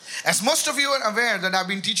As most of you are aware that I've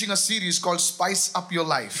been teaching a series called Spice Up Your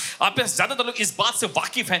Life. आप में से ज्यादातर लोग इस बात से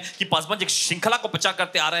वाकिफ हैं कि पासवान एक श्रृंखला को प्रचार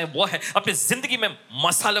करते आ रहे हैं, वो है अपनी जिंदगी में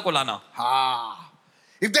मसाले को लाना।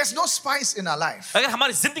 If there's no spice in our life, अगर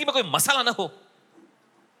हमारी जिंदगी में कोई मसाला ना हो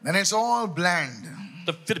then it's all bland.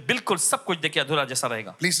 तो फिर बिल्कुल सब कुछ देखिए अधूरा जैसा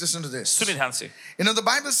रहेगा। Please listen to this. सुनिए ध्यान से। You know, the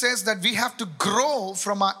Bible says that we have to grow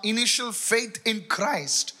from our initial faith in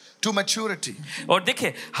Christ to maturity. और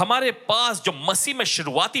देखिए हमारे पास जो मसीह में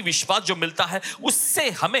शुरुआती विश्वास जो मिलता है उससे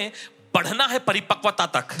हमें बढ़ना है परिपक्वता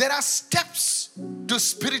तक। There are steps to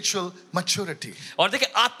spiritual maturity. और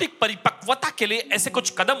देखिए आत्मिक परिपक्वता के लिए ऐसे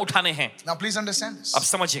कुछ कदम उठाने हैं। Now please understand this. अब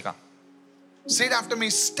समझिएगा। Say it after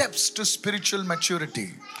me, steps to spiritual maturity.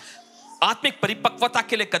 आत्मिक परिपक्वता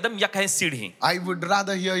के लिए कदम या कहें सीढ़ी। I would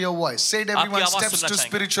rather hear your voice. Say it everyone, आपकी आवाज steps सुनना to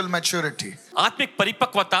चाहेंगे। spiritual maturity. आत्मिक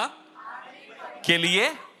परिपक्वता के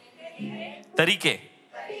लिए तरीके।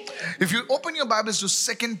 If you open your Bibles to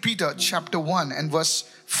 2 Peter chapter 1 and verse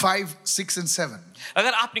 5, 6 and 7.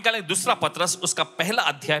 अगर आप निकालें दूसरा पत्रस उसका पहला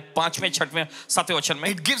अध्याय 5वें 6वें 7वें वचन में,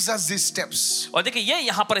 It gives us these steps. और देखिए ये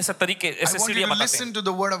यहाँ पर ऐसे तरीके I ऐसे want you सीढ़ियां to बताते हैं listen to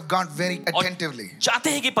the word of God very attentively. और चाहते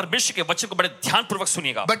हैं कि परमेश्वर के वचन को बड़े ध्यानपूर्वक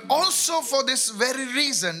सुनिएगा। But also for this very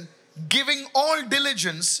reason, giving all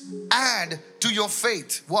diligence, add to your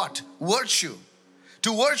faith what? Virtue.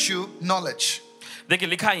 To virtue, knowledge. देखिए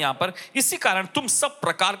लिखा है यहाँ पर, इसी कारण तुम सब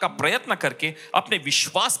प्रकार का प्रयत्न करके अपने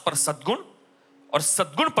विश्वास पर सद्गुण और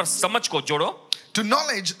सद्गुण पर समझ को जोड़ो। To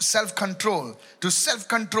knowledge, self-control. To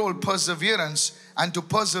self-control, perseverance. And to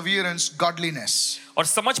perseverance, godliness. और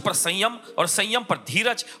समझ पर संयम और संयम पर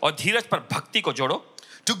धीरज और धीरज पर भक्ति को जोड़ो।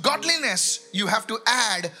 To godliness, you have to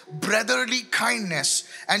add brotherly kindness.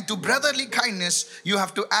 And to brotherly kindness, you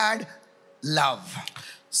have to add love.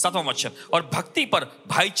 7वां वचन, और भक्ति पर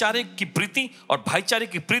भाईचारे की प्रीति और भाईचारे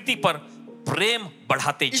की प्रीति पर प्रेम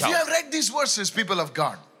बढ़ाते If you जाओ। have read these verses, people of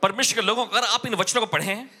God, परमेश्वर के लोगों, अगर आप इन वचनों को पढ़े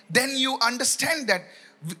हैं then you understand that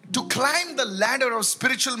to climb the ladder of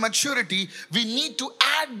spiritual maturity, we need to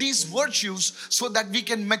add these virtues so that we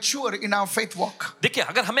can mature in our faith walk. देखिए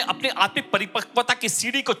अगर हमें अपने आत्मिक परिपक्वता की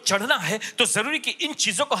सीढ़ी को चढ़ना है तो जरूरी कि इन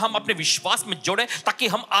चीजों को हम अपने विश्वास में जोड़ें ताकि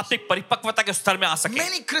हम आत्मिक परिपक्वता के स्तर में आ सकें।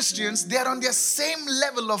 Many Christians, they are on their same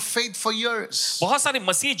level of faith for years. बहुत सारे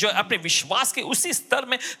मसीह जो अपने विश्वास के उसी स्तर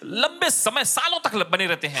में लंबे समय सालों तक बने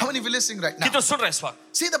रहते हैं। How many of you listening right now? कितने सुन रहे हैं इस वक्त?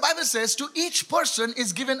 See, the Bible says to each person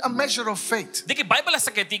is given a measure of faith. देखिए बाइबल ऐसा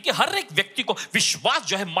कहती है कि हर एक व्यक्ति को विश्वास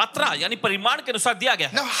जो है मात्रा यानी परिमाण के अनुसार दिया गया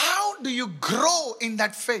है। Now, how do you grow in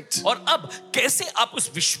that faith? और अब कैसे आप उस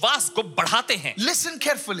विश्वास को बढ़ाते हैं? Listen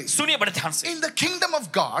carefully. सुनिए बड़े ध्यान से। In the kingdom of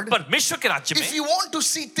God, परमेश्वर के राज्य if में you want to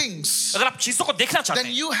see things, अगर आप चीजों को देखना चाहते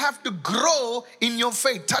then हैं you have to grow in your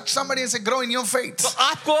faith. Touch somebody and say, grow in your faith. तो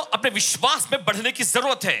आपको अपने विश्वास में बढ़ने की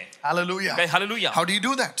जरूरत है। Hallelujah. कहे hallelujah. How do you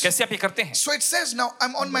do that? कैसे आप ये करते हैं? So it says now,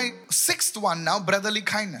 I'm on my 6th one now, brotherly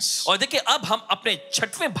kindness. और देखिए अब हम अपने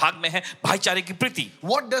 6वें भाग में हैं भाईचारे की प्रीति।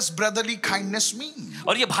 What does brotherly kindness mean?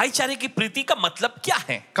 और ये भाईचारे की प्रीति का मतलब क्या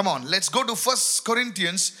है? Come on, let's go to 1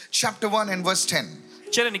 Corinthians chapter 1 and verse 10.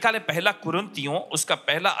 चलिए निकाले पहला कुरिन्थियों उसका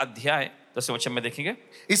पहला अध्याय 10वें वचन में देखेंगे।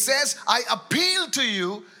 It says, I appeal to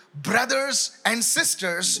you, brothers and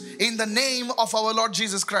sisters, in the name of our Lord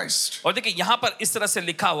Jesus Christ. और देखिए यहाँ पर इस तरह से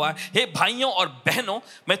लिखा हुआ है, हे भाइयों और बहनों,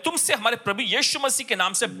 मैं तुमसे हमारे प्रभु यीशु मसीह के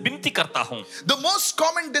नाम से विनती करता हूँ। The most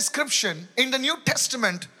common description in the New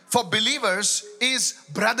Testament for believers is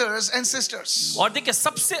brothers and sisters. और देखिए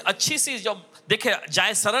सबसे अच्छी सी जो देखिए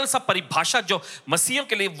जाए सरल सा परिभाषा जो मसीहियों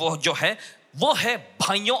के लिए वो जो है वो है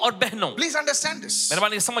भाइयों और बहनों। Please understand this.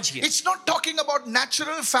 मेहरबानी से समझिए। It's not talking about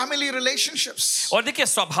natural family relationships. और देखिए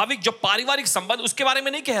स्वाभाविक जो पारिवारिक संबंध उसके बारे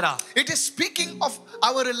में नहीं कह रहा। It is speaking of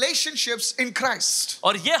our relationships in Christ.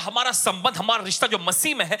 और ये हमारा संबंध हमारा रिश्ता जो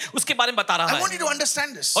मसीह में है उसके बारे में बता रहा I want है। you to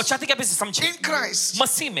understand this. और चाहते कि आप इसे समझें। In Christ,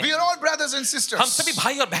 मसीह में we are all brothers and हम sisters. सभी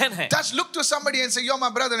भाई और बहन हैं। Just look to somebody and say, you're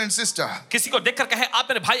my brother and sister. किसी को देखकर कहें आप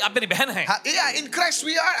मेरे भाई आप मेरी बहन हैं। Yeah, in Christ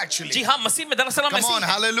we are actually. जी हाँ मसीह में दरअसल हम Come on, मसीह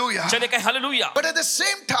हैं। hallelujah. चलिए कहें hallelujah. But at the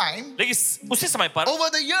same time, लेकिन उसी समय पर over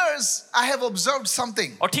the years, I have observed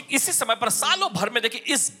something. और ठीक इसी समय पर सालों भर में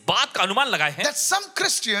देखिए इस बात का अनुमान लगाए हैं That some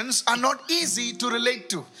Christians are not easy to relate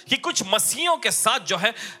to. कि कुछ मसीहियों के साथ जो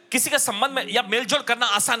है किसी के संबंध में या मेलजोल करना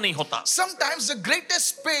आसान नहीं होता। Sometimes the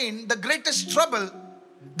greatest pain, the greatest trouble,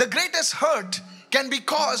 the greatest hurt can be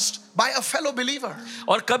caused by a fellow believer.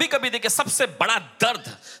 और कभी-कभी देखिए सबसे बड़ा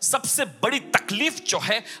दर्द, सबसे बड़ी तकलीफ जो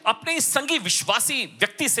है अपने इस संगी विश्वासी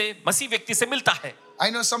व्यक्ति से, मसीह व्यक्ति से मिलता है। I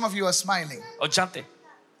know some of you are smiling. और जानते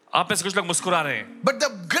आप में से कुछ लोग मुस्कुरा रहे हैं। But the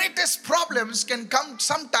greatest problems can come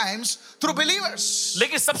sometimes through believers.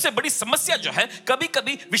 लेकिन सबसे बड़ी समस्या जो है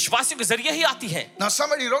कभी-कभी विश्वासियों के जरिए ही आती है। Now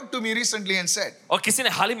somebody wrote to me recently and said, और किसी ने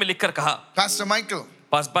हाल ही में लिखकर कहा, Pastor Michael,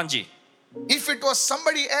 Paswan ji, If it was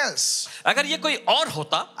somebody else, अगर ये कोई और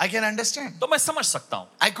होता I can understand. तो मैं समझ सकता हूँ,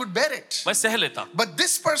 I could bear it. मैं सह लेता. But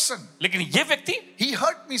this person, लेकिन ये व्यक्ति he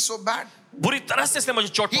hurt me so bad. बुरी तरह से इसने मुझे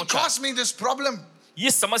चोट He पहुंचाई. caused me this problem.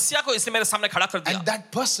 ये समस्या को इसने मेरे सामने खड़ा कर दिया. And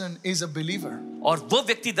that person is a believer. और वो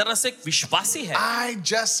व्यक्ति दरअसल एक विश्वासी है. I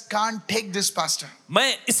just can't take this, pastor.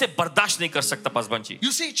 मैं इसे बर्दाश्त नहीं कर सकता Paswan ji.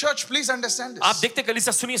 You see, church, please understand आप this. देखते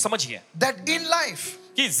कलीसिया, सुनिए, समझिए That in life,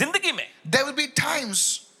 कि जिंदगी में there will be times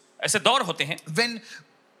ऐसे दौर होते हैं when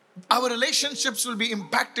our relationships will be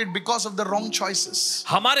impacted because of the wrong choices.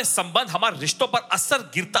 हमारे संबंध, हमारे रिश्तों पर असर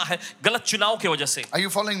गिरता है गलत चुनाव की वजह से. Are you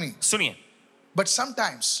following me? सुनिए, But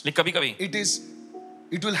sometimes लेकिन कभी कभी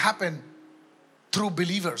it will happen through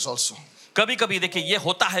believers also. कभी कभी देखिए ये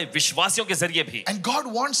होता है विश्वासियों के जरिए भी. And God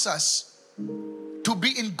wants us to be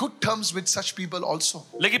in good terms with such people also.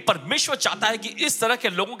 लेकिन परमेश्वर चाहता है कि इस तरह के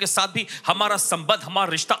लोगों के साथ भी हमारा संबंध,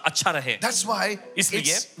 हमारा रिश्ता अच्छा रहे. That's why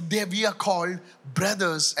इसलिए we are called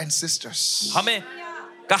brothers and sisters. हमें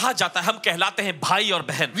कहा जाता है, हम कहलाते हैं भाई और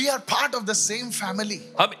बहन. We are part of the same family.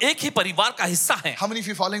 हम एक ही परिवार का हिस्सा हैं. How many of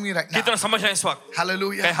you following me right now? कितना समझ रहे हैं इस वक्त?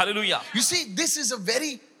 Hallelujah. कहे hallelujah. You see, this is a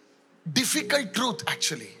very difficult truth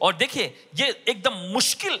actually. और देखिए ये एकदम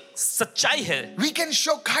मुश्किल सच्चाई है. We can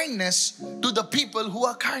show kindness to the people who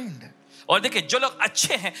are kind. और देखिए जो लोग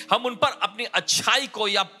अच्छे हैं हम उन पर अपनी अच्छाई को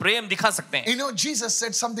या प्रेम दिखा सकते हैं. You know, Jesus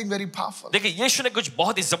said something very powerful. देखिए यीशु ने कुछ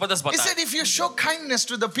बहुत ही जबरदस्त He बताया. said, if you show kindness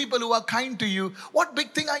to the people who are kind to you, what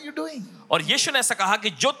big thing are you doing? और यीशु ने ऐसा कहा कि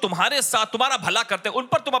जो तुम्हारे साथ तुम्हारा भला करते हैं उन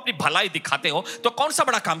पर तुम अपनी भलाई दिखाते हो तो कौन सा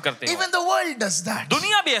बड़ा काम करते हो. Even the world does that.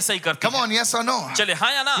 दुनिया भी ऐसा ही करती Come है. on, yes or no? चले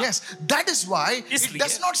हाँ या ना. Yes, that is why it इसलिए-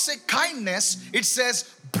 does not say kindness, it says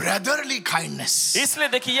brotherly kindness. इसलिए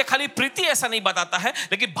देखिए ये खाली प्रीति ऐसा नहीं बताता है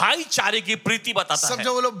लेकिन भाईचारे की प्रीति बताता सब है.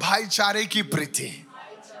 जो बोलो भाईचारे की प्रीति.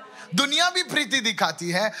 दुनिया भी प्रीति दिखाती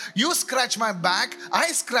है. You scratch my back,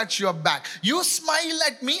 I scratch your back. You smile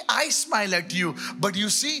at me, I smile at you. But you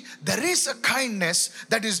see, there is a kindness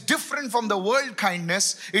that is different from the world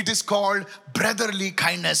kindness. It is called brotherly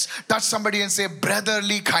kindness. Touch somebody and say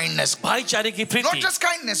brotherly kindness. भाईचारे की Not Preeti. just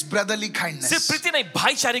kindness, brotherly सिर्फ kindness. प्रीति नहीं,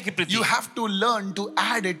 भाईचारे की प्रीति. You have to learn to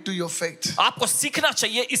add it to your faith. आपको सीखना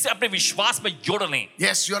चाहिए इसे अपने विश्वास में जोड़ लें.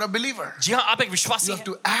 Yes, you're a believer. जी हाँ, आप एक You विश्वासी have हैं.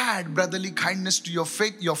 to add brotherly kindness to your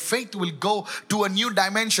faith. Your faith will go to a new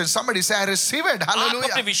dimension. Somebody say, I receive it. आपको अपने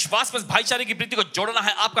Hallelujah. विश्वास में भाईचारे की प्रीति को जोड़ना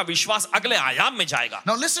है. आपका विश्वास अगले आयाम में जाएगा.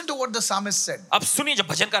 Now listen to what the psalmist said. अब सुनिए जो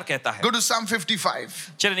भजनकार कहता है. Go to Psalm 55,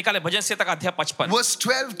 चलिए निकाले भजन से तक अध्याय 55 verse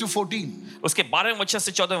 12 to 14. उसके 12वें वचन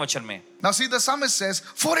से 14वें वचन में. Now see, the psalmist says,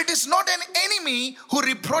 for it is not an enemy who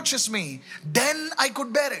reproaches me, then I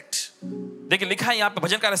could bear it. देखिए लिखा है यहाँ पे,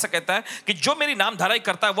 भजनकार ऐसा कहता है कि जो मेरी नामधराई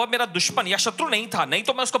करता है वह मेरा दुश्मन या शत्रु नहीं था, नहीं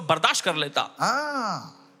तो मैं उसको बर्दाश्त कर लेता.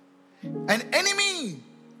 An enemy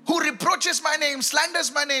who reproaches my name,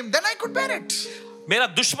 slanders my name, then I could bear it. मेरा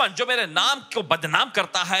दुश्मन जो मेरे नाम को बदनाम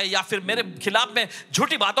करता है या फिर मेरे खिलाफ में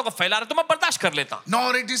झूठी बातों को फैला रहा है तो मैं बर्दाश्त कर लेता.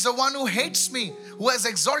 Nor it is the one who hates me, who has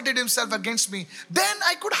exalted himself against me, then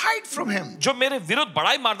I could hide from him. जो मेरे विरुद्ध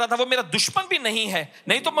बड़ाई मारता था वो मेरा दुश्मन भी नहीं है,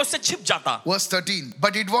 नहीं तो मैं उससे छिप जाता. Verse 13,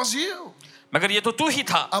 but it was you, मगर ये तो तू ही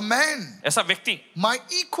था, a man, ऐसा व्यक्ति, my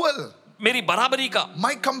equal, मेरी बराबरी का,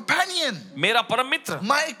 my companion, मेरा परम मित्र,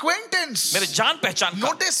 my acquaintance. मेरे जान पहचान का.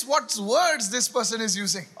 Notice what words this person is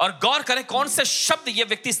using. और गौर करें कौन से शब्द ये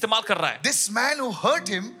व्यक्ति इस्तेमाल कर रहा है. This man who hurt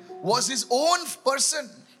him was his own person,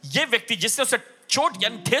 ये व्यक्ति जिसने उसे चोट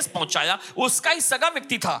यानी ठेस पहुंचाया उसका ही सगा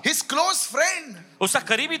व्यक्ति था, his close friend. उसका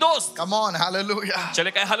करीबी दोस्त. Come on, hallelujah.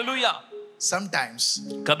 चले कहे हालेलुया. Sometimes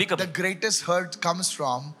कभी the कभी greatest hurt comes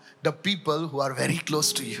from the people who are very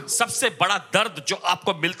close to you. सबसे बड़ा दर्द जो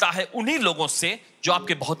आपको मिलता है उन्हीं लोगों से जो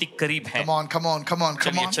आपके बहुत ही करीब हैं. Come on, come on, come on,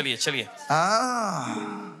 come चलिए on. चलिए चलिए.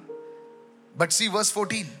 But see verse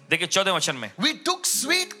 14. देखिए 14वें वचन में, We took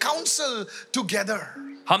sweet counsel together.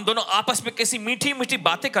 हम दोनों आपस में कैसी मीठी मीठी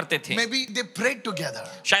बातें करते थे. Maybe they prayed together.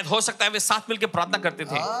 शायद हो सकता है वे साथ मिलकर प्रार्थना करते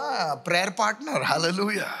थे. Prayer partner.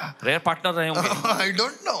 Hallelujah. Prayer partner रहे होंगे, I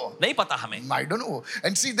don't know. नहीं पता हमें. I don't know.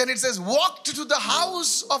 And see, then it says, walked to the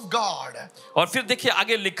house of God. और फिर देखिए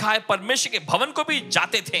आगे लिखा है परमेश्वर के भवन को भी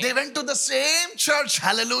जाते थे. They went to the same church.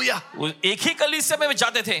 Hallelujah. वो एक ही कलीसिया में वे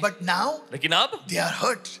जाते थे. But now लेकिन अब they are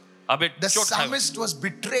hurt. अब एक The चोट खाए. psalmist was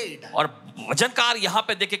betrayed. और वचनकार यहाँ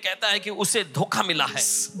पे देखिए कहता है कि उसे धोखा मिला है.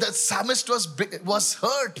 The psalmist was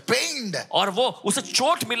hurt, pained. और वो उसे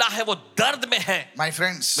चोट मिला है, वो दर्द में है. My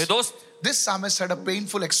friends, मेरे दोस्त, This psalmist had a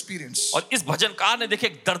painful experience. और इस भजनकार ने देखिए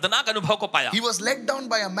एक दर्दनाक अनुभव को पाया. He was let down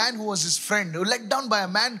by a man who was his friend, let down by a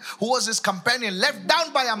man who was his companion, left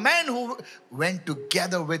down by a man who went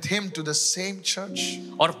together with him to the same church.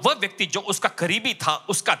 और वह व्यक्ति जो उसका करीबी था,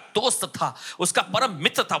 उसका दोस्त था, उसका परम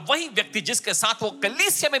मित्र था, वही व्यक्ति जिसके साथ वो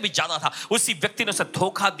कलीसिया में भी जाता था, उसी व्यक्ति ने उसे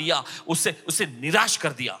धोखा दिया, उसे निराश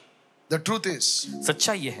कर दिया. The truth is,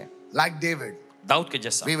 सच्चाई ये है, like David, दाऊद के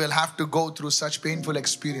जैसा we will have to go through such painful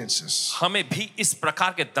experiences. हमें भी इस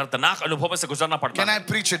प्रकार के दर्दनाक अनुभवों से गुजरना पड़ता Can है. I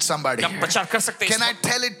preach it, somebody? क्या आप प्रचार कर सकते हैं? Can I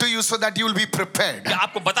tell it to you so that you will be prepared? क्या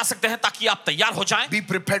आपको बता सकते हैं ताकि आप तैयार हो जाएं? Be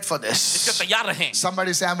prepared for this. इसके तैयार रहें.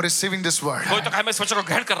 Somebody say, I'm receiving this word. कोई तो कहे मैं इस वचन को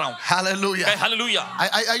ग्रहण कर रहा हूं. Hallelujah. Hallelujah.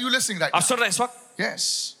 Are you listening right आप now? सुन रहे हैं इस वक्त?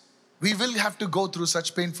 Yes. We will have to go through such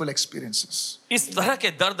painful experiences. इस तरह के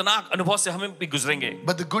दर्दनाक अनुभव से हमें भी गुजरेंगे.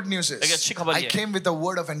 But the good news लेकिन is, अच्छी खबर I ये है. came with a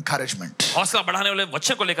word of encouragement. हौसला बढ़ाने वाले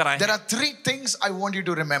वचन को लेकर आए There हैं. are 3 things I want you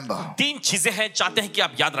to remember. 3 चीजें हैं, चाहते हैं कि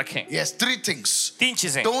आप याद रखें. Yes, 3 things. 3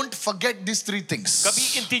 चीजें. Don't forget these 3 things.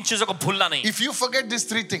 कभी इन 3 चीजों को भूलना नहीं. If you forget these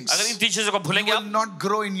 3 things, अगर इन 3 चीजों को you भूलेंगे will आप, not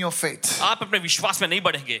grow in your faith. आप अपने विश्वास में नहीं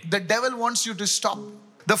बढ़ेंगे. The devil wants you to stop.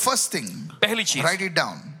 The first thing, पहली चीज write it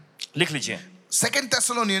down. लिख लीजिए. 2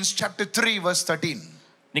 Thessalonians chapter 3 verse 13.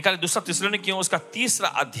 निकाले दूसरा थिस्सलुनीकियों उसका 3रा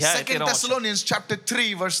अध्याय 2 Thessalonians chapter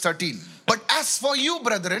 3 verse 13. But as for you,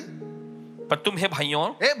 brethren, पर तुम है भाइयों,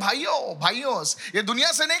 ए भाइयों, ये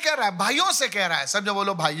दुनिया से नहीं कह रहा है, भाइयों से कह रहा है. सब जो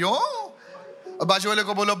बोलो भाइयों, और बाजू वाले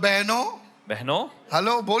को बोलो बहनों,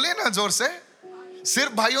 हेलो बोले ना जोर से.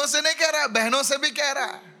 सिर्फ भाइयों से नहीं कह रहा है, बहनों से भी कह रहा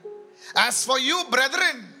है. As for you,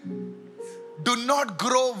 brethren, do not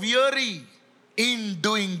grow weary in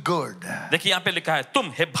doing good. देखिए यहाँ पे लिखा है, तुम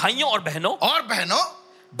है भाइयों और बहनों,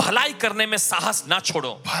 भलाई करने में साहस ना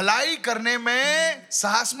छोड़ो. भलाई करने में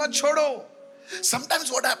साहस मत छोड़ो. Sometimes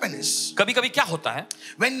what happens, कभी कभी क्या होता है,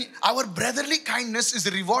 when our brotherly kindness is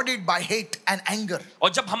rewarded by hate and anger.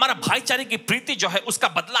 और जब हमारा भाईचारे की प्रीति जो है उसका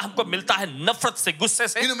बदला हमको मिलता है नफरत से, गुस्से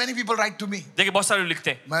से. You know, many people write to me, देखिए बहुत सारे लोग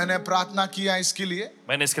लिखते हैं, मैंने प्रार्थना किया इसके लिए,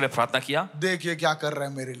 मैंने इसके लिए प्रार्थना किया, देखिए क्या कर रहा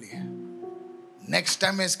है मेरे लिए. नेक्स्ट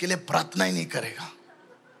टाइम मैं इसके लिए प्रार्थना ही नहीं करेगा.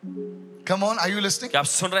 Come on, are you listening? क्या आप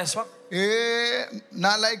सुन रहे हैं इस वक्त?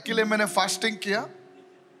 नालायक के लिए मैंने फास्टिंग किया,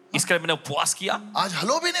 इसके लिए मैंने उपवास किया, आज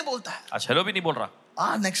हेलो भी नहीं बोलता है. आज हेलो भी नहीं बोल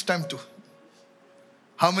रहा. Next time too.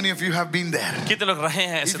 How many of you have been there? कितने लोग रहे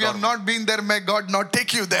हैं ऐसे If you दौर have में? not been there, may God not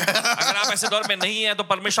take you there. अगर आप ऐसे दौर में नहीं है तो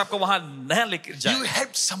परमेश्वर आपको वहां नया लेकर You जाए.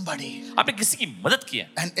 helped somebody, आपने किसी की मदद की है,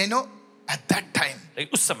 and you know, at that time, लेकिन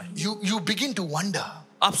उस समय you begin to wonder,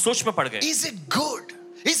 आप सोच में पड़ गए, is it good?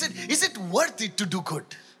 Is it worth it to do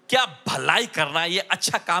good? क्या भलाई करना ये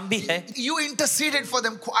अच्छा काम भी है? You interceded for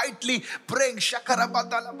them quietly, praying,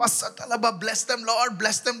 Shakarabatalaba, Satalaba, bless them,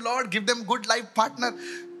 Lord, give them good life partner.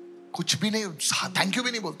 कुछ भी नहीं, थैंक यू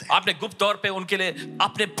भी नहीं बोलते. आपने गुप्त तौर पे उनके लिए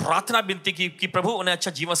आपने प्रार्थना विनती की कि प्रभु उन्हें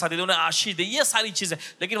अच्छा जीवन साथी दे, उन्हें आशीष दे, ये सारी चीजें,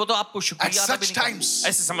 लेकिन वो तो आपको At शुक्रिया अदा भी such नहीं करते. times,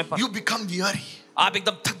 ऐसे समय पर you become weary. आप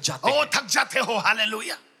एकदम थक जाते हैं थक जाते हो.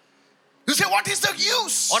 Hallelujah. You say, what is the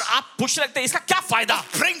use? और आप पूछने लगते हैं इसका क्या फायदा?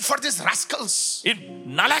 Praying for these rascals. इन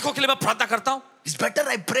नालायकों के लिए मैं प्रार्थना करता हूँ. It's better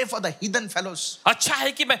I pray for the heathen fellows. अच्छा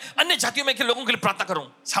है कि मैं अन्य जातियों में के लोगों के लिए प्रार्थना करूं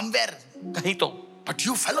Somewhere. कहीं तो, But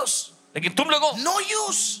you fellows, लेकिन तुम लोगों no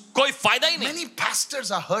use. कोई फायदा ही नहीं. Many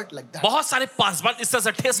pastors are hurt like that. बहुत सारे पासवान इस तरह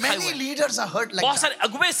से ठेस खाए Many हुए हैं, leaders are hurt like बहुत that. सारे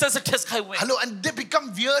अगुवे इस तरह से ठेस खाए हुए हैं, Hello, and they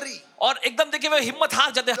become weary. और एकदम देखिए वे हिम्मत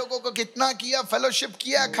हार जाते हैं. लोगों को कितना किया, फेलोशिप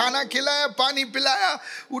किया, खाना खिलाया, पानी पिलाया,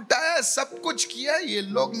 उठाया, सब कुछ किया. ये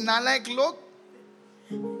लोग नालायक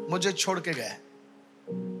लोग मुझे छोड़ के गए.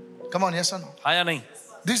 Come on, yes or no? हाँ या नहीं?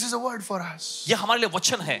 This is a word for us. ये हमारे लिए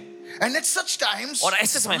वचन है. And at such times, और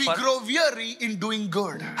ऐसे समय we पर grow weary in doing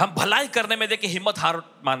good. हम भलाई करने में देखिए हिम्मत हार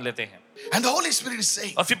मान लेते हैं. And the Holy Spirit is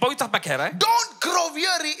saying, और फिर पवित्र आत्मा कह रहा है, don't grow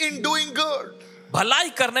weary in doing good. भलाई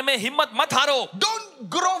करने में हिम्मत मत हारो. Don't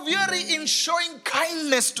grow weary in showing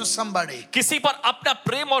kindness to somebody. किसी पर अपना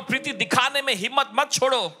प्रेम और प्रीति दिखाने में हिम्मत मत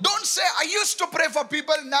छोड़ो. Don't say, I used to pray for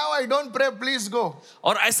people, now I don't pray, please go.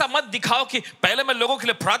 और ऐसा मत दिखाओ कि पहले मैं लोगों के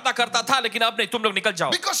लिए प्रार्थना करता था लेकिन अब नहीं, तुम लोग निकल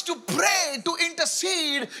जाओ. Because to pray, to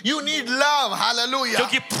intercede, you need love. Hallelujah.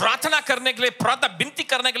 क्योंकि प्रार्थना करने के लिए, प्रार्थना विनती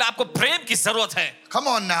करने के लिए आपको प्रेम की जरूरत है.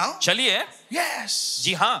 Come on now. चलिए, Yes.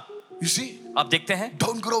 जी हाँ, You see, आप देखते हैं.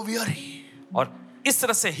 don't grow weary. और इस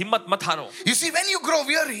तरह से हिम्मत मत हारो. You see, when you grow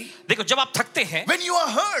weary, देखो जब आप थकते हैं, when you are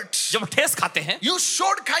hurt, जब ठेस खाते हैं, you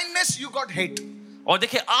showed kindness, you got hate. और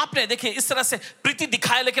देखिए आपने देखिए इस तरह से प्रीति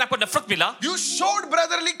दिखाया लेकिन आपको नफरत मिला. You showed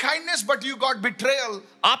brotherly kindness, but you got betrayal.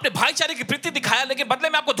 आपने भाईचारे की प्रीति दिखाया लेकिन बदले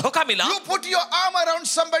में आपको धोखा मिला. You put your arm around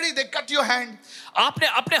somebody, they cut your hand. आपने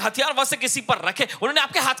अपने हथियार वैसे किसी पर रखे, उन्होंने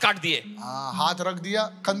आपके हाथ काट दिए. हाथ रख दिया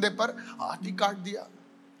कंधे पर, हाथ ही काट दिया.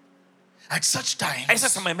 At such times, ऐसे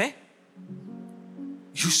समय में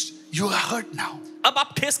You are hurt now. अब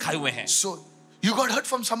आप ठेस खाए हुए हैं, So you got hurt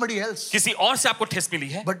from somebody else. किसी और से आपको ठेस मिली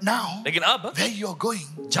है, But now, लेकिन अब where you are going,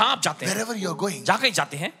 जहां आप जाते हैं, wherever you are going, जहां कहीं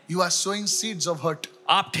जाते हैं, you are sowing seeds of hurt.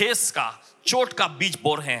 आप ठेस का, चोट का बीज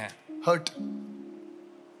बो रहे हैं. Hurt.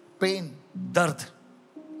 Pain. दर्द,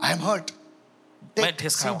 I am hurt. मैं Take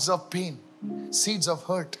ठेस खाया हूं. seeds of pain. Seeds of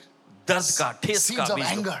hurt. दर्द का, ठेस का Seeds of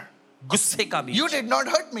बीज, anger. गुस्से का बीज. You did not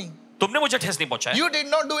hurt me. तुमने मुझे ठेस नहीं पहुंचाया, You did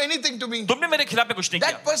not do anything to me. तुमने मेरे खिलाफ में कुछ नहीं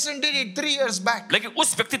That किया, person did it 3 years back. लेकिन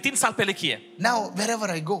उस व्यक्ति 3 साल पहले किए. Now, wherever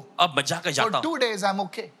I go, अब मैं जाकर for जाता हूं, 2 days I'm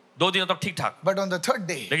okay. 2 दिनों तक ठीक ठाक, But on the 3rd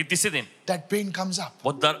day, लेकिन तीसरे दिन that pain comes up.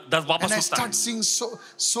 वो दर्द वापस And I उठता है. start seeing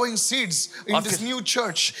sowing seeds in और this फिर- new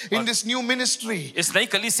church, in this new ministry. इस नई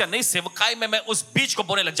कलीसिया, नई सेवकाई में मैं उस बीज को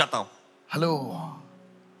बोने लग जाता हूं. Hello.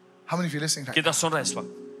 How many of you are listening right कितना सुन रहे हैं इस वक्त?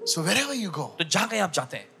 now? So wherever you go, तो जहां कहीं आप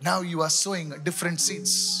जाते हैं, now you are sowing different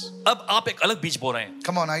seeds. अब आप एक अलग बीज बो रहे हैं.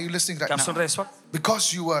 Come on, are you listening right क्या आप सुन now? रहे हैं इस वक्त? Because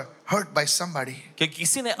you were hurt by somebody, कि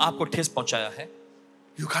किसी ने आपको ठेस पहुंचाया है,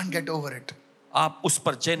 you can't get over it. आप उस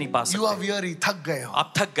पर जय नहीं पा You are सकते. weary, thak gaye ho.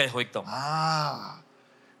 आप थक गए हो एकदम.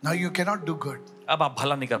 Now you cannot do good. अब आप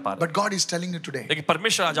भला नहीं कर पा रहे. But God is telling you today, लेकिन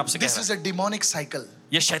परमेश्वर आज आपसे कह this रहा is है, a demonic cycle.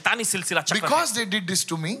 ये शैतानी सिलसिला चक्र है. Because they did this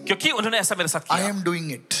to me, क्योंकि उन्होंने ऐसा मेरे साथ I किया, am doing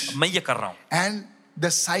it. मैं ये कर रहा हूं. And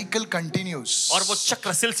the cycle continues. और वो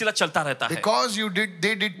चक्र सिलसिला चलता रहता है. Because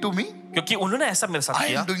they did to me, क्योंकि उन्होंने ऐसा मेरे साथ I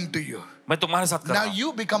किया, am doing to you. मैं तुम्हारे साथ कर रहा Now हूं. you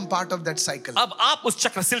become part of that cycle. अब आप उस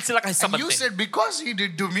चक्र सिलसिला का हिस्सा And you बनते हैं. said, because he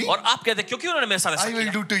did to me, और आप कहते हैं क्योंकि उन्होंने मेरे साथ ऐसा I will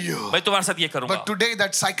किया, do to you. मैं तुम्हारे साथ ये करूंगा. But today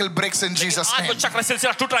that cycle breaks in Jesus' आज वो name. चक्र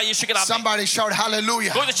सिलसिला टूट रहा है यीशु के नाम में. Somebody shout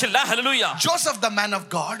hallelujah. कोई तो चिल्ला hallelujah. Joseph, the man of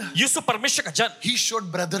God, यीशु परमेश्वर का जन, he showed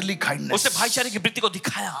brotherly kindness. उसने भाईचारे की वृत्ति को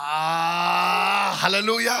दिखाया.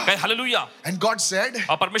 Hallelujah. कहे हालेलुया. And God said,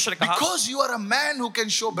 और परमेश्वर ने कहा, because you are a man who can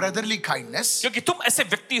show brotherly kindness, क्योंकि तुम ऐसे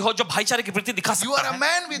व्यक्ति हो जो भाईचारे की वृत्ति दिखा you सकता are a है.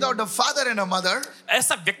 man without a father and a mother,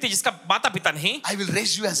 ऐसा व्यक्ति जिसका माता पिता नहीं, I will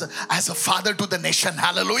raise you as a father to the nation.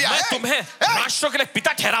 Hallelujah. मैं Hey, तुम्हें hey. राष्ट्रों के लिए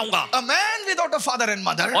पिता ठहराऊंगा. A man without a father and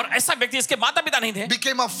mother और ऐसा व्यक्ति जिसके माता पिता नहीं थे,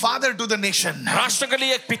 became a father to the nation. राष्ट्र के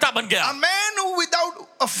लिए एक पिता बन गया. A man who without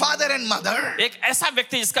a father and mother एक ऐसा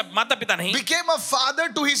व्यक्ति जिसका माता पिता नहीं, became a father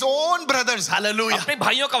to his own brothers. Hallelujah. अपने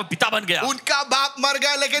भाइयों का वो पिता बन गया. उनका बाप मर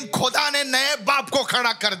गया लेकिन खुदा ने नए बाप को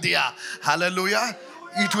खड़ा कर दिया. Hallelujah.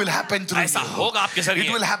 It will happen through ऐसा you. होगा आपके It जरिए.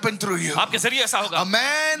 will happen through you. आपके जरिए ऐसा होगा. A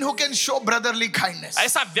man who can show brotherly kindness,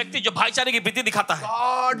 ऐसा व्यक्ति जो भाईचारे की वृत्ति दिखाता है,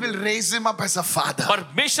 God will raise him up as a father.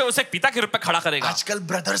 परमेश्वर उसे एक पिता के रूप में खड़ा करेगा. आजकल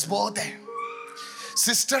brothers बहुत हैं,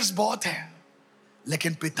 sisters बहुत हैं,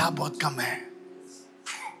 लेकिन पिता बहुत कम है.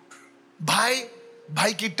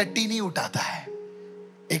 भाई की टट्टी नहीं उठाता है.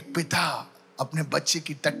 एक पिता अपने बच्चे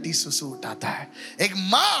की टट्टी सुसु उठाता है. एक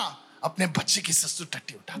माँ अपने बच्चे की ससु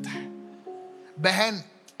टट्टी उठाता है. बहन,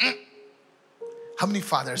 how many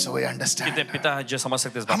fathers we कितने understand? पिता है जो समझ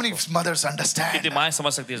सकते हैं इस How बात many को? mothers कितनी understand? माएं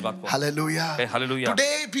समझ सकती है इस बात को? Hallelujah. Okay, hallelujah.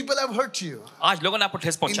 Today people have hurt you आज लोगों ने आपको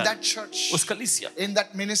ठेस in पहुंचाया. that church, उस कलीसिया, in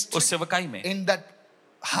that ministry, उस सेवकाई में, in that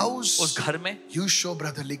house. उस घर में You show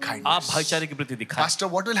brotherly आप kindness. भाईचारे की वृत्ति दिखाएं. Pastor,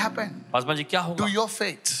 what will happen? Paswan ji क्या To होगा? your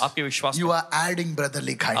faith, आपके विश्वास you में are adding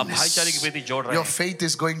brotherly आप भाईचारे की kindness. वृत्ति जोड़ रहे Your हैं. faith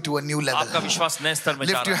is going to a new आपका level. विश्वास नए स्तर में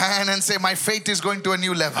जा Lift your रहा है. hand and say, my faith is going to a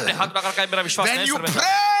new level. अपने हाथ उठाकर कहें, मेरा विश्वास When नए you स्तर में जा रहा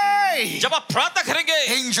है. pray, जब आप प्रार्थना करेंगे,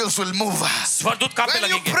 angels will move. स्वर्गदूत काम पे When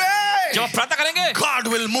you लगेंगे. pray, जब आप प्रार्थना करेंगे, God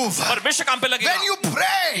will move. परमेश्वर काम पे लगेगा. When you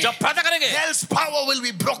pray, जब प्रार्थना करेंगे, hell's power will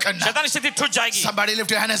be broken. शैतानी स्थिति टूट जाएगी. Somebody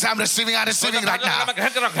lift your hand and say, I'm receiving right now. मैं ग्रहण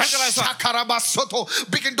कर रहा हूं इस वक्त. Shakarabasoto.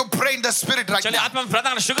 Begin to pray in the spirit right चलिए now. आत्मा में प्रार्थना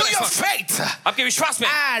करना शुरू To करें your इस वक्त. faith, आपके विश्वास में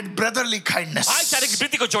add brotherly kindness. भाईचारे की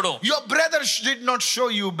वृत्ति को जोड़ो. Your brother did not show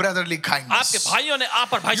you brotherly आपके kindness. भाइयों ने आप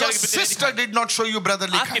पर Your भाईचारे की वृत्ति नहीं sister दिखाई. did not show you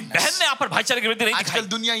brotherly आपकी बहन kindness. ने आप पर भाईचारे की वृत्ति नहीं आजकल दिखाई.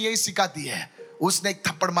 दुनिया यही सिखाती है. उसने एक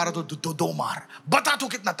थप्पड़ मारा तो दो मार. बता तू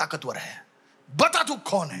कितना ताकतवर है. बता तू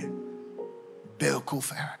कौन है.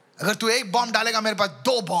 बेवकूफ है. अगर तू एक बॉम्ब डालेगा, मेरे पास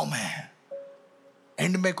 2 बॉम्ब है.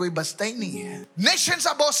 एंड में कोई बचता ही नहीं है. Nations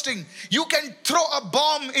are boasting. You can throw a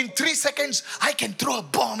bomb in 3 seconds. I can throw a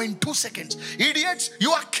bomb in 2 seconds. Idiots,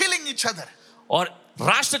 you are killing each other. और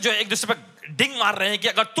राष्ट्र जो है एक दूसरे पर डिंग मार रहे हैं कि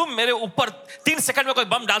अगर तुम मेरे ऊपर 3 सेकंड में कोई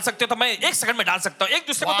बम डाल सकते हो तो मैं 1 सेकंड में डाल सकता हूं. एक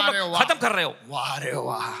दूसरे को वाह रे तुम वाह. खत्म कर रहे हो. वाह रे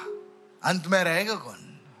वाह. अंत में रहेगा कौन?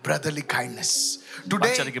 Brotherly kindness.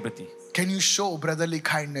 भाईचारे की Today, वृत्ति. can you show brotherly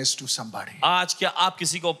kindness to somebody? आज क्या आप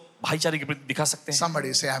किसी को भाईचारे की वृत्ति दिखा सकते हैं?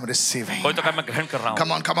 Somebody say, I'm receiving. कोई तो कहे मैं ग्रहण कर रहा हूं.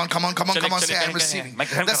 Come on. चलिए, Say, I'm कहें, receiving. मैं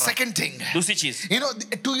ग्रहण The कर रहा हूं. second thing, दूसरी चीज, you know,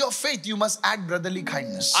 to your faith, you must add brotherly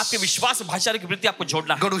kindness. आपके विश्वास में भाईचारे की वृत्ति आपको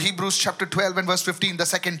जोड़ना है. Go to Hebrews chapter 12 and verse 15. The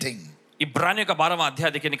second thing. इब्रानियों का 12वां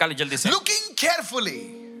अध्याय देखिए, निकालिए जल्दी से. Looking carefully.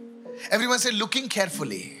 Everyone say, looking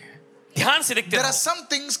carefully. ध्यान से देखते There are रहो।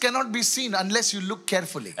 some things cannot be seen unless you look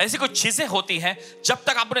carefully. ऐसी कुछ चीजें होती हैं जब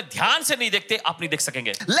तक आप उन्हें ध्यान से नहीं देखते आप नहीं देख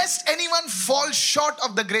सकेंगे। Lest anyone fall short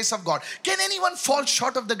of the grace of God. Can anyone fall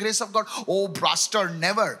short of the grace of God? Oh, pastor,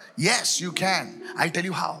 never. Yes, you can. I'll tell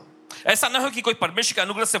you how. ऐसा ना हो कि कोई परमेश्वर के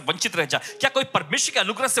अनुग्रह से वंचित रह जाए। क्या कोई परमेश्वर के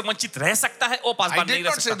अनुग्रह से वंचित रह सकता है? ओ I पासवान नहीं did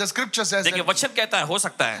रह not say, सकता। the scripture says देखिए that. वचन कहता है हो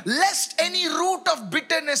सकता है। Lest any root of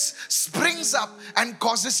bitterness springs up and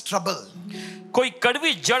causes trouble. कोई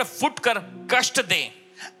कड़वी जड़ फूट कर कष्ट दे।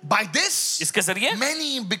 By this, इसके जरिए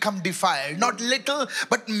many become defiled. Not little,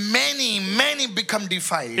 but many become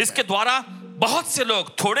defiled. इसके द्वारा बहुत से लोग,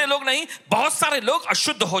 थोड़े लोग नहीं, बहुत सारे लोग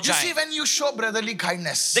अशुद्ध हो You see, जाएं। when you show brotherly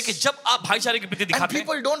kindness देखिए जब आप भाईचारे की प्रीति and दिखाते हैं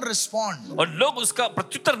people don't respond, और लोग उसका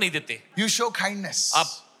प्रत्युत्तर नहीं देते, you show kindness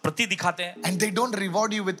आप प्रति दिखाते हैं and they don't reward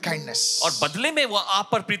you with kindness. और बदले में वो आप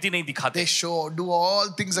पर प्रीति नहीं दिखाते, They do all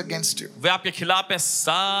things against you. वे आपके खिलाफ है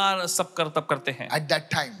सारा सब कर तब करते हैं। At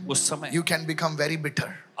that time, उस समय you can become very bitter.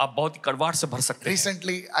 आप बहुत ही कड़वाहट से भर सकते हैं।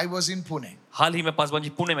 Recently, I was in Pune हाल ही में पासवान जी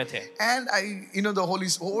पुणे में थे, and the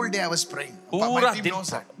whole day I was praying. पूरा My team दिन knows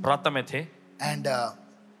that. प्रार्थना में थे। And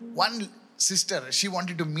one sister, she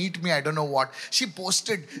wanted to meet me, I don't know what. She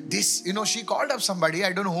posted this, she called up somebody,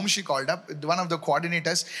 I don't know whom she called up, one of the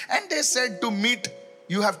coordinators, and they said to meet,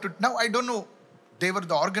 you have to, now I don't know, they were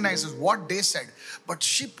the organizers, what they said, but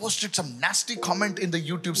she posted some nasty comment in the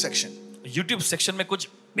YouTube section. YouTube section में कुछ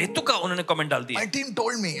बेतुका उन्होंने comment डाल दिए। My team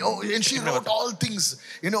told me, and she wrote all things,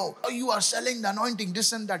 you are selling the anointing,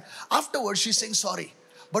 this and that. Afterwards, she's saying sorry.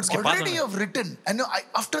 But उसके बाद already उन्होंने- you have written, and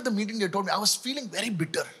after the meeting, they told me, I was feeling very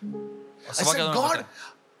bitter. I सभा के said, दौरान God,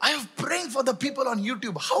 बताया। I have praying for the people on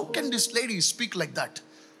YouTube. How can this lady speak like that?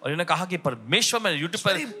 और इन्होंने कहा कि परमेश्वर मैं YouTube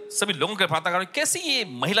पर सभी लोगों के प्रार्थना कर रहा हूं, कैसे ये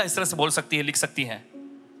महिला इस तरह से बोल सकती है, लिख सकती है।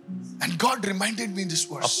 And God reminded me this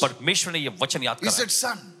अब verse. परमेश्वर ने ये वचन याद He कराया। said,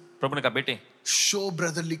 son, प्रभु ने कहा बेटे show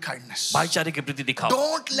brotherly kindness. भाईचारे की प्रीति दिखाओ।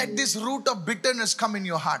 Don't let this root of bitterness come in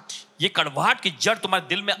your heart. ये कड़वाहट की जड़ तुम्हारे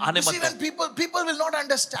दिल में आने You मत see, दो। when people will not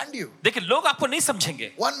understand you. देखिए लोग आपको नहीं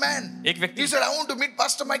समझेंगे। One man, एक व्यक्ति- he said, I want to meet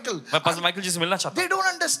Pastor Michael. मैं पास्टर माइकल जी से मिलना चाहता They हूँ।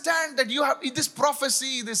 don't understand that you have this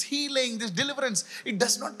prophecy, this healing, this deliverance. It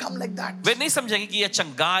does not come like that. वे नहीं समझेंगे कि ये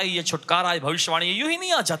चंगाई, ये छुटकारा, ये भविष्यवाणी ये यूं ही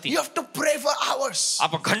नहीं आ जाती। You have to pray for hours.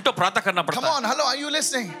 आपको घंटों प्रार्थना करना Come पड़ता है। on, hello, are you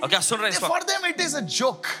listening? और क्या सुन रहे हैं इस For वक्त? them, it is a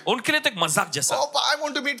joke. उनके लिए तो एक मजाक जैसा। Oh, I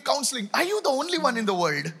want to meet counseling. Are you the only one in the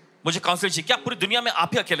world? मुझे काउंसलिंग चाहिए। क्या पूरी दुनिया में आप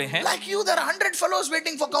ही अकेले हैं? Like you, there are 100 fellows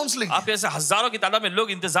waiting for counseling. आप ऐसे हजारों की तादाद में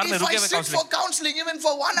लोग इंतजार में If रुके I हुए sit for counselling. counseling even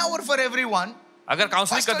for 1 hour for everyone, अगर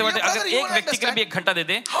काउंसलिंग Pastor, करते वक्त your अगर brother, you एक won't व्यक्ति के लिए भी एक घंटा दे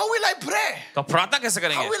दे how will I pray? तो प्रार्थना कैसे How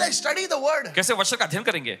करेंगे? will I study the word? कैसे वचन का अध्ययन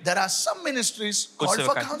करेंगे? There are some ministries called सेवक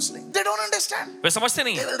for हैं। counseling. They don't understand. वे समझते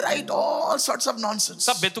नहीं They है। will write all sorts of nonsense.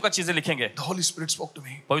 सब बेतुका चीजें लिखेंगे। The Holy Spirit spoke to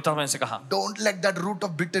me. पवित्र आत्मा ने ऐसे कहा, Don't let that root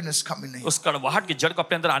of bitterness come in you. उस कड़वाहट की जड़ को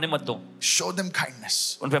अपने अंदर आने मत दो। Show them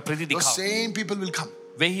kindness. उन पे प्रीति Those दिखाओ। same people will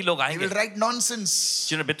come. वे ही लोग They आएंगे will write nonsense.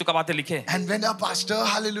 जिन्होंने बेतुका बातें लिखे। And when a pastor,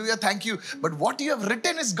 hallelujah, thank you. But what you have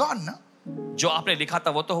written is gone. Na? जो आपने लिखा था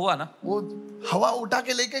वो तो हुआ ना। वो हवा उठा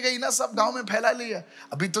के लेके गई ना, सब गांव में फैला लिया।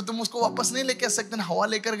 अभी तो तुम उसको वापस नहीं लेके आ सकते ना, हवा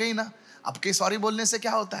लेकर गई ना। अब के सॉरी बोलने से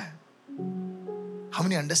क्या होता है? How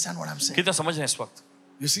many understand what I'm saying? कितना समझ रहे हैं इस वक्त?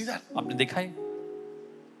 You see that? आपने देखा है?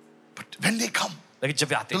 But when they come, लेकिन जब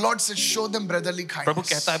वे आते the हैं, Lord says, show them brotherly प्रभु कहता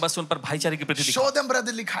kindness. है बस उन पर भाईचारे की प्रीति दिखाओ। Show them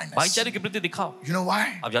brotherly kindness. भाईचारे की प्रीति दिखाओ। You know why?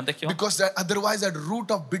 आप जानते क्यों? Because otherwise that root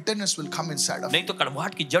of bitterness will come inside of you. नहीं तो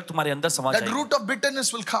कड़वाहट की जड़ तुम्हारे अंदर समा That जाएगी। root of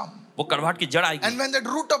bitterness will come. वो कड़वाहट की जड़ आएगी And when that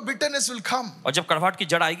root of bitterness will come, और जब कड़वाहट की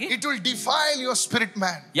जड़ आएगी it will defile your spirit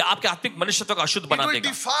man. या आपके आत्मिक मनुष्यत्व को अशुद्ध It बना will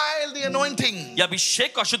देगा defile the anointing. या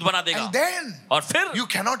अभिषेक को अशुद्ध बना देगा And then और फिर you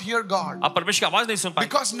cannot hear God. आप परमेश्वर की आवाज नहीं सुन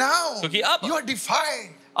पाएंगे Because now क्योंकि अब you are defiled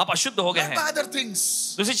आप अशुद्ध हो गए not हैं by other things,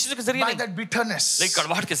 दूसरी चीजों के जरिए by नहीं, that bitterness. लेकिन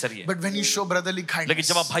कड़वाहट के जरिए। But when you show brotherly लेकिन kindness,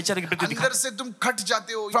 जब आप भाईचारे की प्रीति अंदर दिखाते से तुम कट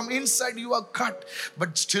जाते हो. From inside you are cut,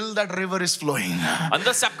 but still that river is flowing.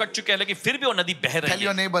 अंदर से आप कट चुके हैं लेकिन फिर भी वो नदी बह Tell रही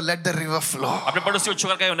your है। neighbor, let the river flow. अपने पड़ोसी को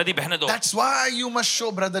छुकर कहे नदी बहने दो। That's why you must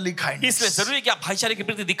show brotherly इसलिए kindness. जरूरी है कि आप भाईचारे की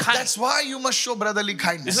प्रीति दिखाएं। That's why you must show brotherly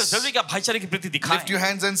इसलिए kindness. जरूरी है कि आप भाईचारे की प्रीति दिखाएं। Lift your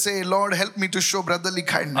hands and say, Lord, help me to show brotherly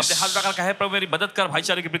अपने हाथ kindness. उठाकर कहे प्रभु मेरी मदद कर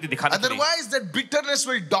भाईचारे की प्रीति दिखाने के लिए। Otherwise, that bitterness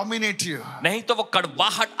will dominate you. नहीं तो वो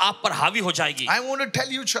कड़वाहट आप पर हावी हो जाएगी। I want to tell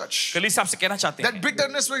you, church, कलीसिया आपसे कहना चाहते that हैं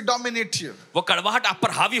bitterness will dominate you. वो कड़वाहट आप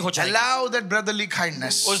पर हावी हो जाएगी। Allow that brotherly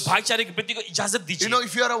kindness. उस भाईचारे की प्रीति को इजाजत You दीजिए। know,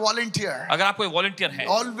 if you are a volunteer, अगर आप कोई वॉलंटियर हैं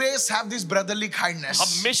always have this brotherly kindness.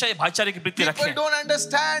 हमेशा ये भाईचारे की प्रीति People रखें। don't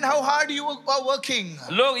understand how hard you are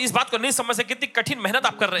working. लोग इस बात को नहीं समझते कितनी कठिन मेहनत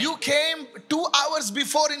आप कर रहे हैं। You came 2 hours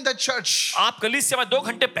before in the church. आप कलीसिया में 2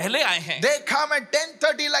 घंटे पहले आए हैं They come at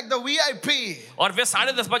 10:30 like the VIP. और वे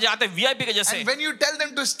 10:30 बजे आते हैं वीआईपी के जैसे। And when you tell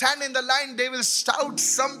them to stand in the line, they will shout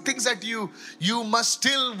some things at you. You must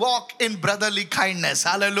still walk in brotherly kindness.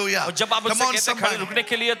 Hallelujah. और जब आप Come उनसे on, कहते हैं खड़े somebody. रुकने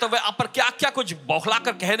के लिए तो वे आप पर क्या-क्या कुछ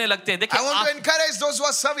बौखलाकर कहने लगते हैं। देखिए I want to आप encourage those who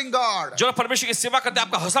are serving God. जो परमेश्वर की सेवा करते हैं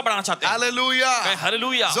आपका हौसला बढ़ाना चाहते हैं। Hallelujah.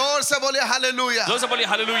 हालेलुया। जोर से बोलिए हालेलुया। जोर से बोलिए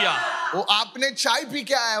हालेलुया। वो आपने चाय पी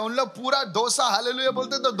के आए, उन लोग पूरा डोसा हालेलुया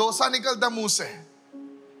बोलते तो डोसा निकलता मुंह से,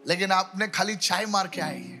 लेकिन आपने खाली चाय मार के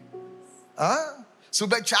आए हैं। हाँ?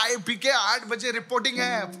 सुबह चाय पी के 8 बजे रिपोर्टिंग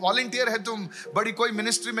है, वॉलंटियर है तुम, बड़ी कोई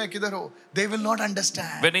मिनिस्ट्री में किधर हो, they will not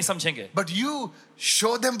understand. वे नहीं समझेंगे। But you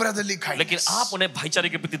show them brotherly लेकिन kindness. आप उन्हें भाईचारे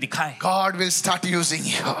के प्रति दिखाएं। God will start using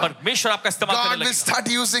you. परमेश्वर आपका इस्तेमाल God करने will लगेगा। start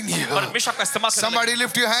using you. परमेश्वर आपका इस्तेमाल करने Somebody लगेगा।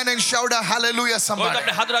 lift your hand and shout a hallelujah कोई तो somebody.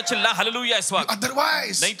 अपने हाथ उठा चिल्ला हालेलुया इस वक्त।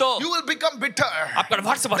 Otherwise, नहीं तो you will become bitter. आप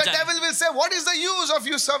कड़वाहट से भर The जाएंगे। devil will say, what is the use of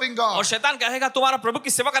you serving और God? शैतान कहेगा तुम्हारा प्रभु की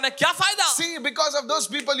सेवा करने का क्या फायदा? See, because of those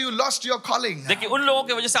people you lost your calling. देखिए उन लोगों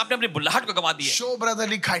की वजह से आपने अपनी बुलाहट को गवा दी है। Show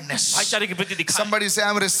brotherly kindness. भाईचारे की प्रति दिखाएं। Somebody say,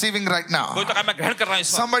 I'm receiving right कोई now. तो कहा मैं ग्रहण कर रहा हूं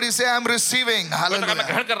इस वक्त। Somebody say, I'm receiving. कोई तो कहा मैं Hallelujah.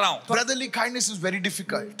 ग्रहण कर रहा हूं। Brotherly kindness is very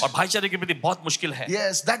difficult. और भाईचारे की प्रति बहुत मुश्किल है।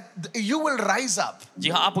 Yes, that you will rise up. जी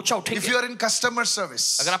हाँ, आप ऊंचा If उठेंगे। you are in customer service.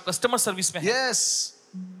 अगर आप कस्टमर सर्विस में हैं, Yes.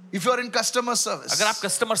 If you are in customer service. अगर आप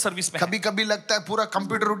कस्टमर सर्विस में हैं, कभी कभी लगता है पूरा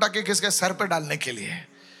कंप्यूटर उठा के किसके सर पे डालने के लिए.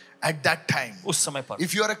 At that time. उस समय पर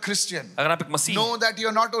If you are a Christian. अगर आप एक मसीह Know that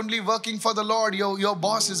you are not only working for the Lord, your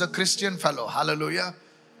boss is a Christian fellow. Hallelujah.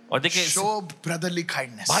 और देखिए Show brotherly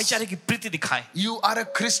kindness. भाईचारे की प्रीति दिखाएं। You are a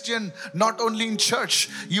Christian not only in church,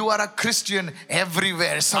 you are a Christian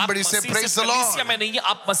everywhere. Somebody say praise the Lord. में नहीं है,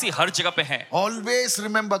 आप मसीह हर जगह पे हैं। Always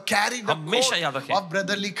remember, carry the हमेशा याद coat रखें। of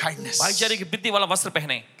brotherly kindness. भाईचारे की प्रीति वाला वस्त्र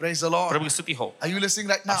पहने। Praise the Prabhu Lord. की स्तुति हो। Are you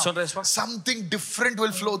listening right now? आप सुन रहे हैं इस वक्त? Something different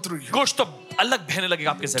will flow through you. कुछ तो अलग बहने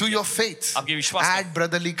लगेगा आपके To जरिए। your faith, आपके विश्वास में। add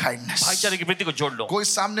brotherly kindness. भाईचारे की प्रीति को जोड़ लो। कोई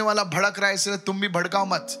सामने वाला भड़क रहा है इसलिए तुम भी भड़काओ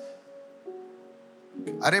मत.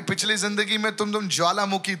 अरे पिछली जिंदगी में तुम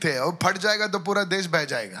ज्वालामुखी थे, और फट जाएगा तो पूरा देश बह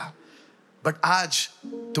जाएगा. बट आज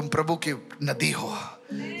तुम प्रभु की नदी हो,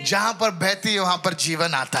 जहां पर बहती है वहां पर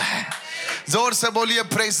जीवन आता है. जोर से बोलिए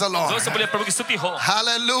प्रेज द जोर लॉर्ड. से बोलिए प्रभु की स्तुति हो।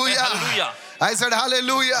 Hallelujah. Hallelujah. I said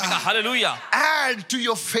hallelujah. Hallelujah. Add to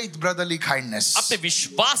your faith brotherly kindness. अपने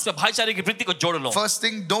विश्वास में भाईचारे की प्रीति को जोड़ लो। First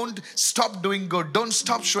thing, don't stop doing good. Don't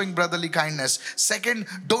stop showing brotherly kindness. Second,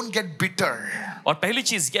 don't get bitter. और पहली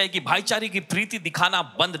चीज क्या है कि भाईचारे की प्रीति दिखाना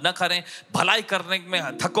बंद न करें, भलाई करने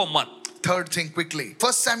में थको मत। Third thing, quickly.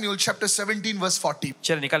 1 Samuel chapter 17 verse 40.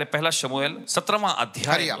 चलिए निकाले पहला शमूएल 17वां हरी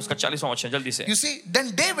अध्याय आप। उसका 40वां वचन जल्दी से। You see,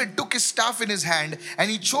 then David took his staff in his hand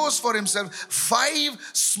and he chose for himself 5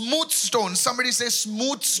 smooth stones. Somebody say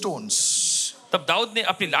smooth stones. तब दाऊद ने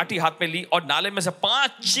अपनी लाठी हाथ में ली और नाले में से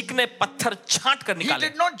 5 चिकने पत्थर छांट कर He निकाले।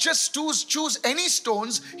 did not just choose any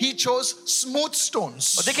stones, he chose smooth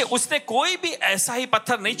stones. और देखिए उसने कोई भी ऐसा ही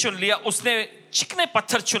पत्थर नहीं चुन लिया, उसने चिकने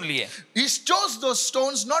पत्थर चुन लिए। He chose those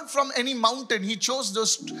stones not from any mountain, he chose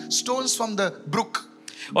those stones from the brook.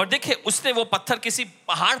 और देखिए उसने वो पत्थर किसी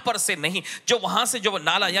पहाड़ पर से नहीं, जो वहां से जो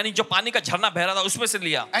नाला यानी जो पानी का झरना बह रहा था उसमें से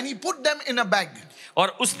लिया। And he put them in a bag.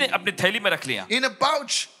 और उसने अपनी थैली में रख लिया। In a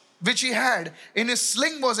pouch which he had, in his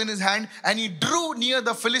sling was in his hand, and he drew near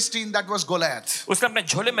the Philistine that was Goliath. उसने अपने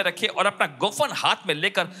झोले में रखे और अपना गोफन हाथ में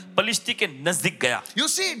लेकर पलिश्ती के नजदीक गया। You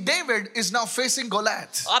see, David is now facing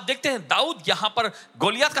Goliath. आप देखते हैं दाऊद यहाँ पर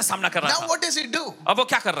गोलियत का सामना कर रहा Now था। what does he do? अब वो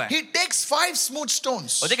क्या कर रहा है? He takes 5 smooth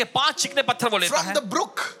stones और देखिए 5 चिकने पत्थर वो लेता from है the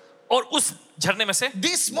brook. और उस झरने में से,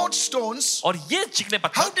 These smooth stones, और ये चिकने how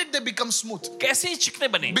पत्थर did they become smooth? कैसे ही चिकने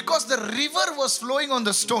बने? Because the river was flowing on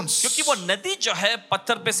the stones. क्योंकि वो नदी जो है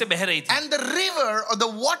पत्थर पे से बह रही थी। And the river or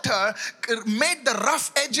the water made the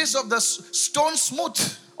rough edges of the stone smooth.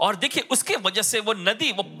 और देखिए उसके वजह से वो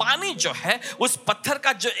नदी, वो पानी जो है उस पत्थर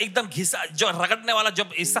का जो एकदम घिसा, जो रगड़ने वाला जो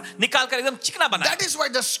हिस्सा निकाल कर एकदम चिकना बना। That is why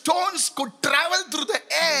the stones could travel through the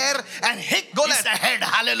air and hit Goliath ahead.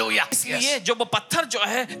 Hallelujah. इसलिए जो वो पत्थर जो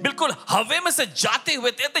है बिल्कुल हवे में से जाते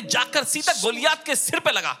हुए थे जाकर सीधा गोलियत के सिर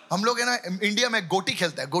पे लगा। हम लोग है ना इंडिया में गोटी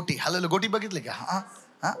खेलता है, गोटी. हालेलुया. गोटी बघितले का?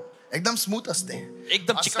 हाँ, एकदम स्मूथ असते हैं.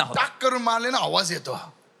 एकदम चिकना होता है। टाक करून मारले ना आवाज येतो.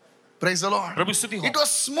 Praise the Lord. प्रभु स्तुति हो। It was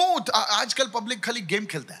smooth. आजकल पब्लिक खाली गेम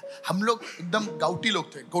खेलता है. हम लोग एकदम गाउटी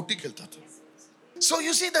लोग थे, गोटी खेलता था. So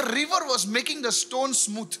you see, the river was making the stone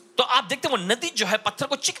smooth. तो आप देखते हैं वो नदी जो है पत्थर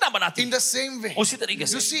को चिकना बनाती In है। the same way. उसी तरीके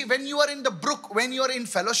से You see, when you are in the brook, when you are in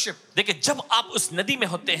fellowship, देखिए जब आप उस नदी में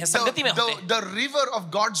होते हैं, संगति में होते हैं, the river of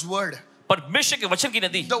God's word, परमेश्वर के वचन की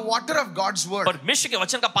नदी, the water of God's word परमेश्वर के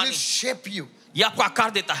वचन का will पानी, shape you, ये आपको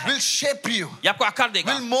आकार देता है, will shape you, ये आपको आकार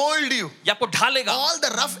देगा, will mold you. ये आपको ढालेगा, All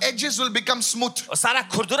the rough edges will become smooth. और सारा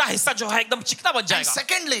खुरदुरा हिस्सा जो है एकदम चिकना बन And जाएगा.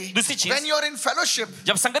 secondly, दूसरी चीज, when you're in fellowship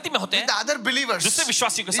जब संगति में होते with the हैं other believers दूसरे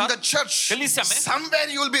विश्वासियों के in साथ the church, कलीसिया में, somewhere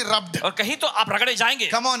you will be rubbed. और कहीं तो आप रगड़े जाएंगे,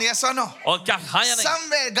 Come on, yes or no? और क्या हाँ या नहीं,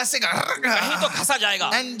 Somewhere, कहीं तो घसा जाएगा,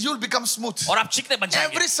 and you'll become smooth. और आप चिकने बन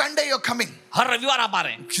जाएंगे. Every Sunday you're coming. हर रविवार आप आ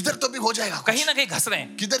रहे हैं, किधर तो भी हो जाएगा, कहीं ना कहीं घस रहे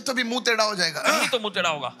हैं, किधर तो भी मुंह टेढ़ा हो जाएगा. कहीं तो मुंह टेढ़ा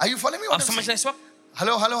होगा. Are you following me? आप What I'm समझ रहे हैं saying? इस वक्त?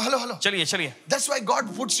 Hello, hello, hello, hello. चलिए चलिए, That's why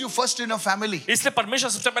God puts you first in a family. इसलिए परमेश्वर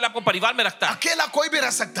सबसे पहले आपको परिवार में रखता है. अकेला कोई भी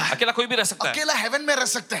रह सकता है. अकेला कोई भी रह सकता है, अकेला heaven में रह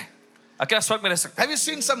सकते हैं. अकेला स्वर्ग में रह सकता है. Have you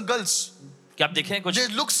seen some girls? क्या आप देखे हैं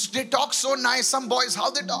कुछ? They talk so nice. Some boys,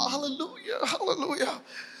 how they talk, hallelujah, hallelujah.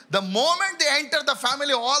 The moment they enter the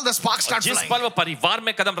family, all the sparks start जिस flying. पल वो परिवार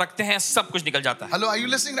में कदम रखते हैं, सब कुछ निकल जाता है. Hello, are you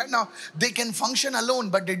listening right now? They can function alone,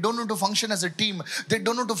 but they don't know to function as a team. They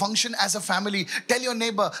don't know to function as a family. Tell your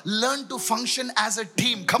neighbor, learn to function as a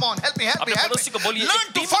team. Come on, help me, help me, अपने help पड़ोसी को बोलिए, me. एक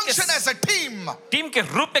Learn to team के function as a team. Team के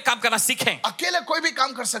रूप में काम करना सीखें. अकेले कोई भी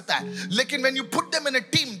काम कर सकता है, लेकिन when you put them in a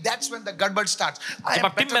team, that's when the gadbad starts. I जब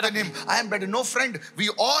am आप टीम better में than him. I am better. No, friend,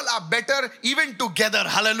 we all are better even together.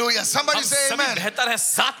 Hallelujah. Somebody हम say सभी amen. बेहतर है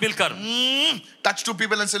साथ मिलकर. Touch two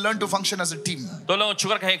people and say, learn to function as a team. दो लोगों को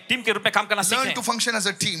छुकर कहे, एक टीम के रूप में काम करना Learn to सीखें. function as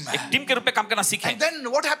a team. एक टीम के रूप में काम करना सीखें. And then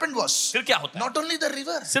what happened was, फिर क्या होता है? not only the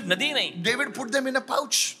river, सिर्फ नदी ही नहीं. David put them in a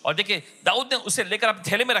pouch. और देखिए, दाऊद ने उसे लेकर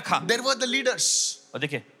अपने थैले में रखा. There were the leaders. और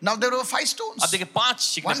देखिए, Now there were 5 stones. अब देखिए 5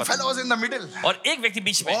 चिकने One fellow पत्थर was in the middle. और एक व्यक्ति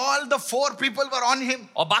बीच में, All the 4 people were on him.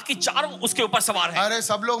 और बाकी चारों उसके ऊपर सवार हैं. अरे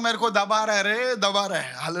सब लोग मेरे को दबा रहे रे, दबा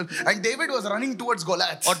रहे. Hallelujah. And David was running towards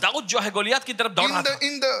Goliath. और दाऊद जो है गोलियत की तरफ दौड़ रहा था.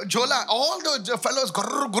 In the Jola, all the fellows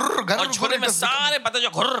gurr, gurr, gurr, और झोले में gurr, सारे पत्थर जो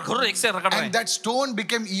घुर्र घुर्र एक से रगड़ रहे and हैं. that stone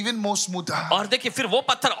became even more smoother. और देखिए फिर वो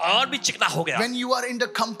पत्थर और भी चिकना हो गया. When you are in the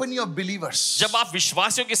company of believers, जब आप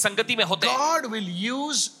विश्वासियों की संगति में होते हैं, God will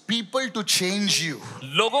use people to change you.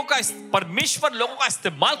 लोगों का परमेश्वर लोगों का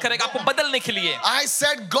इस्तेमाल करेगा आपको बदलने के लिए. I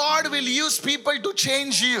said God will use people to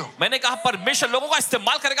change you. मैंने कहा परमेश्वर लोगों का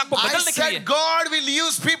इस्तेमाल करेगा आपको I बदलने के लिए. said God will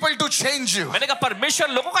use people to change you. मैंने कहा परमेश्वर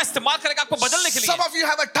लोगों का इस्तेमाल करेगा आपको बदलने के Some लिए. of you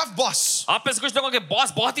have a tough boss. आप में से कुछ लोगों के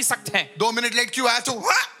बॉस बहुत ही सख्त हैं. 2 minutes late क्यों आया तू?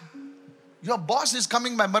 Your boss is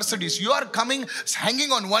coming by Mercedes. You are coming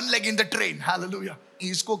hanging on one leg in the train. Hallelujah.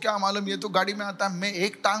 इसको क्या मालूम, ये तो गाड़ी में आता है, मैं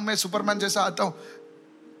एक टांग में सुपरमैन जैसा आता हूँ.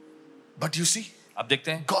 But you see, आप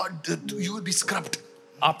देखते हैं, God, you will be scrubbed.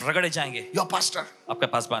 आप रगड़े जाएंगे. Your pastor, आपके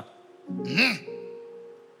पास बात,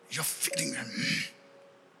 you're feeling him.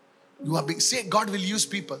 You are being, say God will use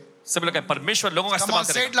people. सभी लोग कहें परमेश्वर लोगों का Come इस्तेमाल on,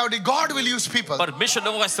 say it करेगा. loudly. God will use people परमेश्वर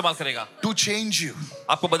लोगों का इस्तेमाल करेगा to change you.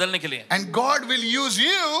 आपको बदलने के लिए. And God will use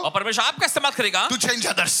you और परमेश्वर आपका इस्तेमाल करेगा to change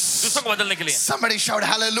others. दूसरों को बदलने के लिए. Somebody shout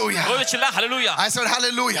hallelujah. वो चिल्ला hallelujah, I said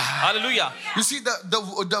hallelujah. Hallelujah. You see,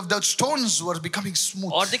 the stones were becoming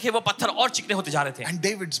smooth. और देखिए वो पत्थर और चिकने होते जा रहे थे. And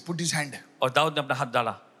David put his hand. और दाऊद ने अपना हाथ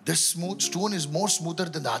डाला. This smooth stone is more smoother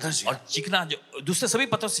than the others. और चिकना जो दूसरे सभी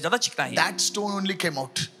पत्थरों से ज्यादा चिकना है, That stone only came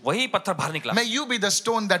out. वही पत्थर बाहर निकला. May you be the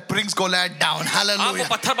stone that brings Goliath down. आप वो Hallelujah.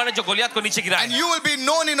 पत्थर बने जो गोलियत को नीचे गिराए. And you will be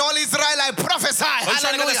known in all Israel. I prophesy. सारे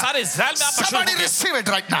Hallelujah. इज़राइल में आप मशहूर Somebody होंगे. receive it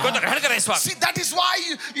right कोई तो now. ग्रहण करे इस वक्त. See, that is why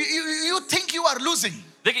you think you are losing.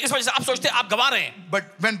 देखिए इस वजह से आप सोचते हैं आप गवा रहे हैं, But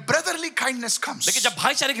when brotherly kindness comes, लेकिन जब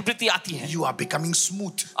भाईचारे की वृत्ति आती है, you are becoming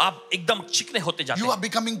smooth. आप एकदम चिकने होते जाते You हैं are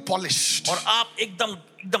becoming polished. और आप एकदम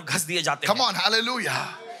एकदम घस दिए जाते Come हैं. on, hallelujah.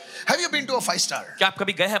 Have you been to a 5-star? क्या आप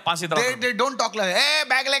कभी गए हैं 5 सितारा? They don't talk like, hey,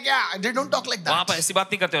 bag le kya? They don't talk like वहां पर that. ऐसी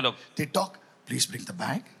बात नहीं करते वो लोग. They talk, please bring the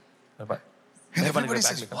bag. And मेहरबानी everybody करें,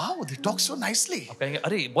 says, बैग लेकर. wow, they talk so nicely. आप कहेंगे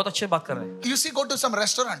अरे बहुत अच्छे बात कर रहे हैं. You see, go to some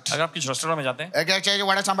restaurant. अगर आप किसी रेस्टोरेंट में जाते हैं,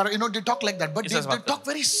 You know, they talk like that, but इस they तरह से बात talk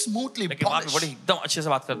very smoothly, लेकिन वहां पे बड़ी polished. एकदम अच्छे से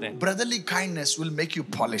बात करते हैं. Brotherly kindness will make you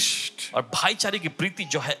polished. और भाईचारे की प्रीति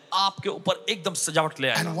जो है आपके ऊपर एकदम सजावट ले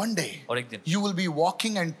आएगा. And one day, और एक दिन you will be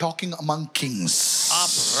walking and talking among kings. आप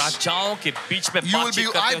राजाओं के बीच में You will बातचीत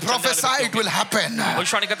be, करते I हो, चलने वाले prophesy व्यक्तियों it will happen. के.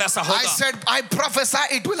 भविष्यवाणी करता है ऐसा I होगा. said, I prophesy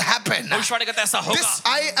it will happen. भविष्यवाणी करता है ऐसा होगा. This,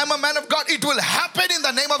 I am a man of God. It will happen in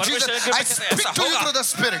the name of Jesus. परमेश्वर के I वचन से speak ऐसा to you होगा. through the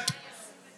Spirit.